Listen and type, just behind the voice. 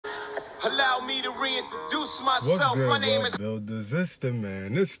Allow me to reintroduce myself. What's good, My name is Wealthbuilderz? It's the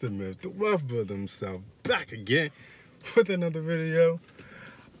man, it's the myth, the wealth builder himself, back again with another video.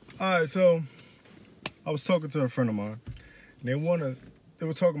 Alright, so I was talking to a friend of mine, and they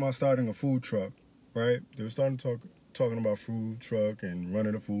were talking about starting a food truck, right? They were talking about food truck and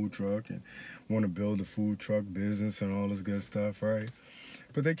running a food truck and want to build a food truck business and all this good stuff, right?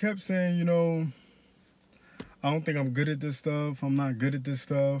 But they kept saying, you know, I don't think I'm good at this stuff. I'm not good at this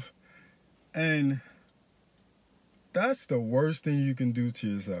stuff. And that's the worst thing you can do to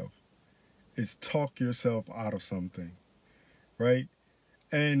yourself, is talk yourself out of something, right?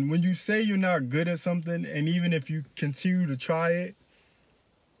 And when you say you're not good at something, and even if you continue to try it,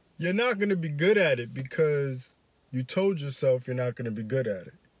 you're not going to be good at it because you told yourself you're not going to be good at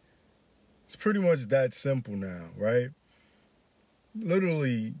it. It's pretty much that simple now, right?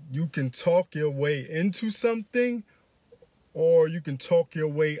 Literally, you can talk your way into something, or you can talk your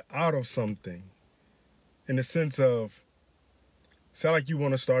way out of something, in the sense of, sound like you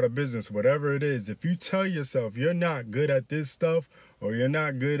want to start a business, whatever it is. If you tell yourself you're not good at this stuff, or you're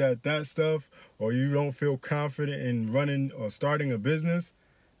not good at that stuff, or you don't feel confident in running or starting a business,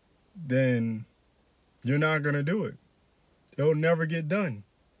 then you're not going to do it. It'll never get done.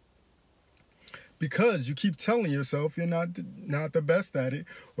 Because you keep telling yourself you're not the best at it,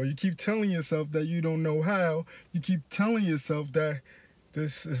 or you keep telling yourself that you don't know how. You keep telling yourself that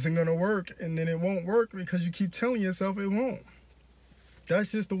this isn't going to work, and then it won't work because you keep telling yourself it won't.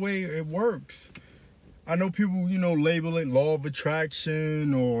 That's just the way it works. I know people, you know, label it law of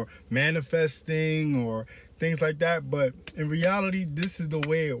attraction or manifesting or things like that, but in reality, this is the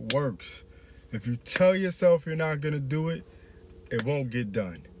way it works. If you tell yourself you're not going to do it, it won't get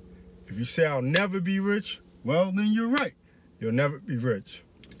done. If you say, I'll never be rich, well, then you're right. You'll never be rich.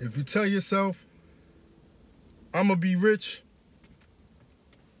 If you tell yourself, I'm going to be rich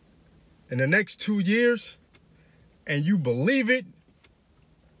in the next 2 years, and you believe it,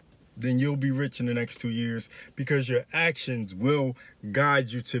 then you'll be rich in the next 2 years, because your actions will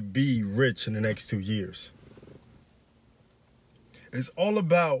guide you to be rich in the next 2 years. It's all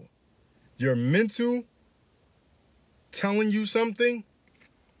about your mental telling you something,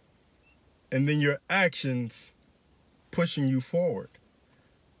 and then your actions pushing you forward.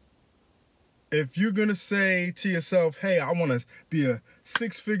 If you're going to say to yourself, hey, I want to be a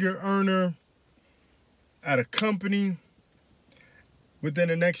six-figure earner at a company. Within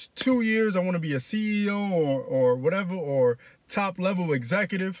the next 2 years, I want to be a CEO or whatever, or top-level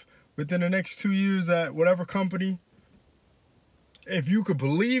executive within the next 2 years at whatever company. If you could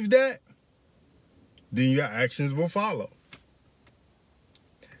believe that, then your actions will follow.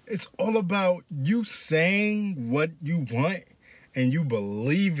 It's all about you saying what you want and you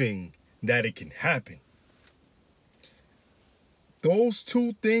believing that it can happen. Those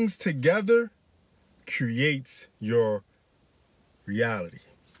two things together creates your reality.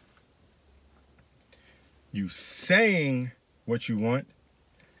 You saying what you want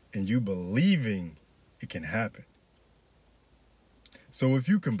and you believing it can happen. So if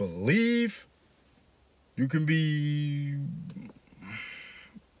you can believe, you can be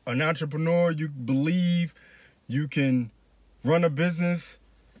an entrepreneur, you believe you can run a business,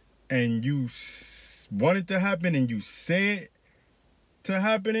 and you want it to happen and you say it to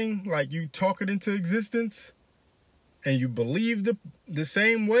happening, like you talk it into existence, and you believe the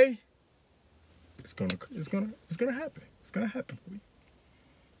same way, it's gonna happen. It's gonna happen for you.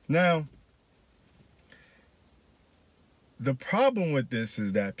 Now, the problem with this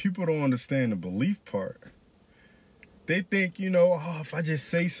is that people don't understand the belief part. They think, you know, oh, if I just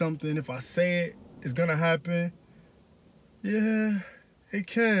say something, if I say it, it's gonna happen. Yeah, it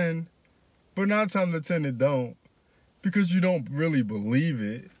can, but 9 times out of 10 it don't, because you don't really believe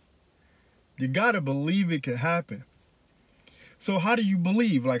it. You gotta believe it can happen. So how do you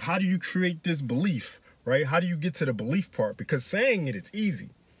believe? Like, how do you create this belief, right? How do you get to the belief part? Because saying it, it's easy.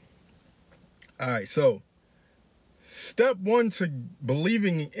 All right, so step 1 to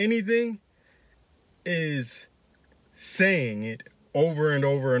believing in anything is saying it over and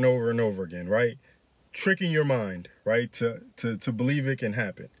over and over and over again, right? Tricking your mind, right? To believe it can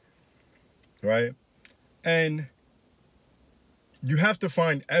happen, right? And you have to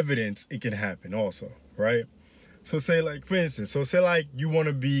find evidence it can happen also, right? So say, like, for instance, say like you want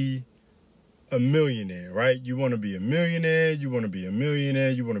to be a millionaire, right? You want to be a millionaire, you want to be a millionaire,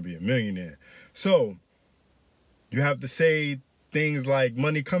 you want to be a millionaire. So you have to say things like,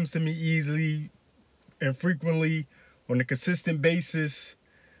 money comes to me easily and frequently on a consistent basis.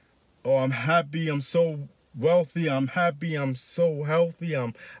 Oh, I'm happy, I'm so wealthy, I'm happy, I'm so healthy,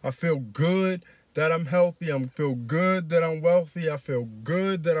 I feel good, that I'm healthy. I feel good that I'm wealthy. I feel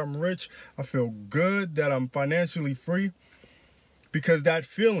good that I'm rich. I feel good that I'm financially free. Because that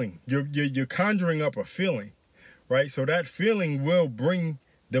feeling, you're conjuring up a feeling, right? So that feeling will bring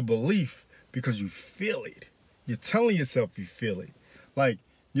the belief because you feel it. You're telling yourself you feel it. Like,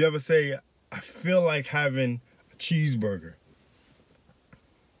 you ever say, I feel like having a cheeseburger.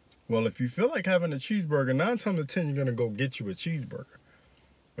 Well, if you feel like having a cheeseburger, 9 times out of 10, you're going to go get you a cheeseburger.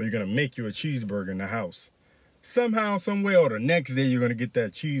 Or you're going to make you a cheeseburger in the house. Somehow, some way, or the next day, you're going to get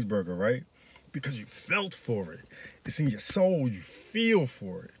that cheeseburger, right? Because you felt for it. It's in your soul. You feel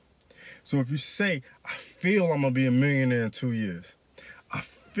for it. So if you say, I feel I'm going to be a millionaire in 2 years. I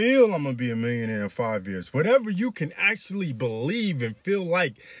feel I'm going to be a millionaire in 5 years. Whatever you can actually believe and feel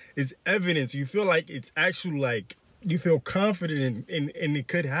like is evidence. You feel like it's actually like, you feel confident in it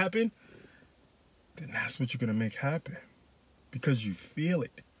could happen. Then that's what you're going to make happen. Because you feel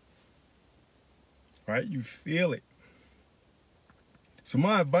it. Right? You feel it. So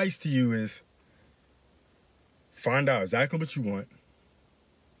my advice to you is, find out exactly what you want.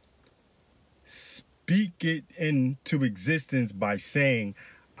 Speak it into existence by saying,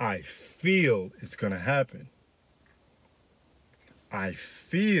 I feel it's going to happen. I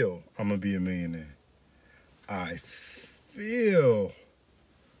feel I'm going to be a millionaire. I feel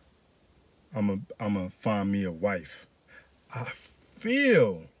I'm going to find me a wife. I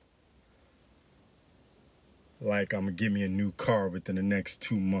feel like I'm going to get me a new car within the next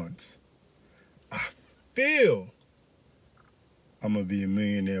 2 months. I feel I'm going to be a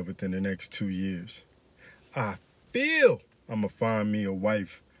millionaire within the next 2 years. I feel I'm going to find me a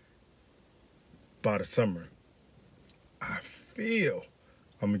wife by the summer. I feel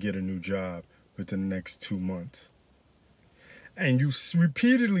I'm going to get a new job within the next 2 months. And you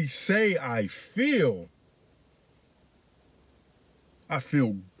repeatedly say, I feel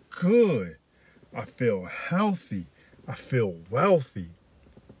good. I feel healthy. I feel wealthy.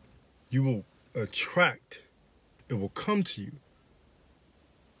 You will attract. It will come to you.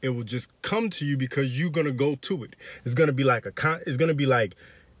 It will just come to you because you're going to go to it. It's going to be like it's going to be like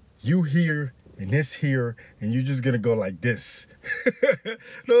you here and this here, and you're just going to go like this. You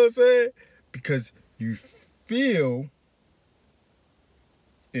know what I'm saying? Because you feel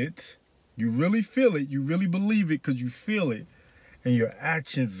it. You really feel it. You really believe it because you feel it. And your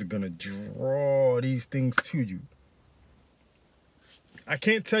actions are going to draw these things to you. I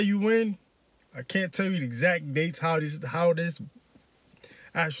can't tell you when. I can't tell you the exact dates, how this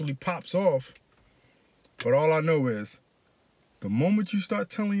actually pops off. But all I know is, the moment you start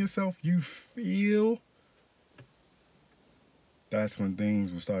telling yourself you feel, that's when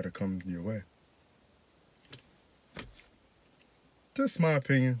things will start to come your way. Just my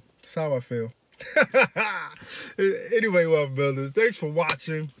opinion. That's how I feel. Anyway, Wealth Builders, thanks for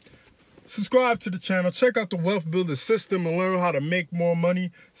watching. Subscribe to the channel. Check out the Wealthbuilderz system and learn how to make more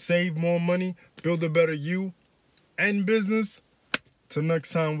money, save more money, build a better you and business. Till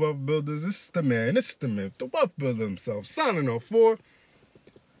next time, Wealthbuilders, this is the man, the Wealth Builder himself, signing off for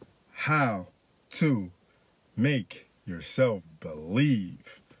how to make yourself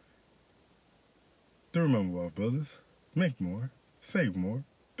believe. Do remember, Wealthbuilders, make more, save more,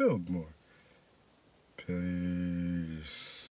 build more. Peace.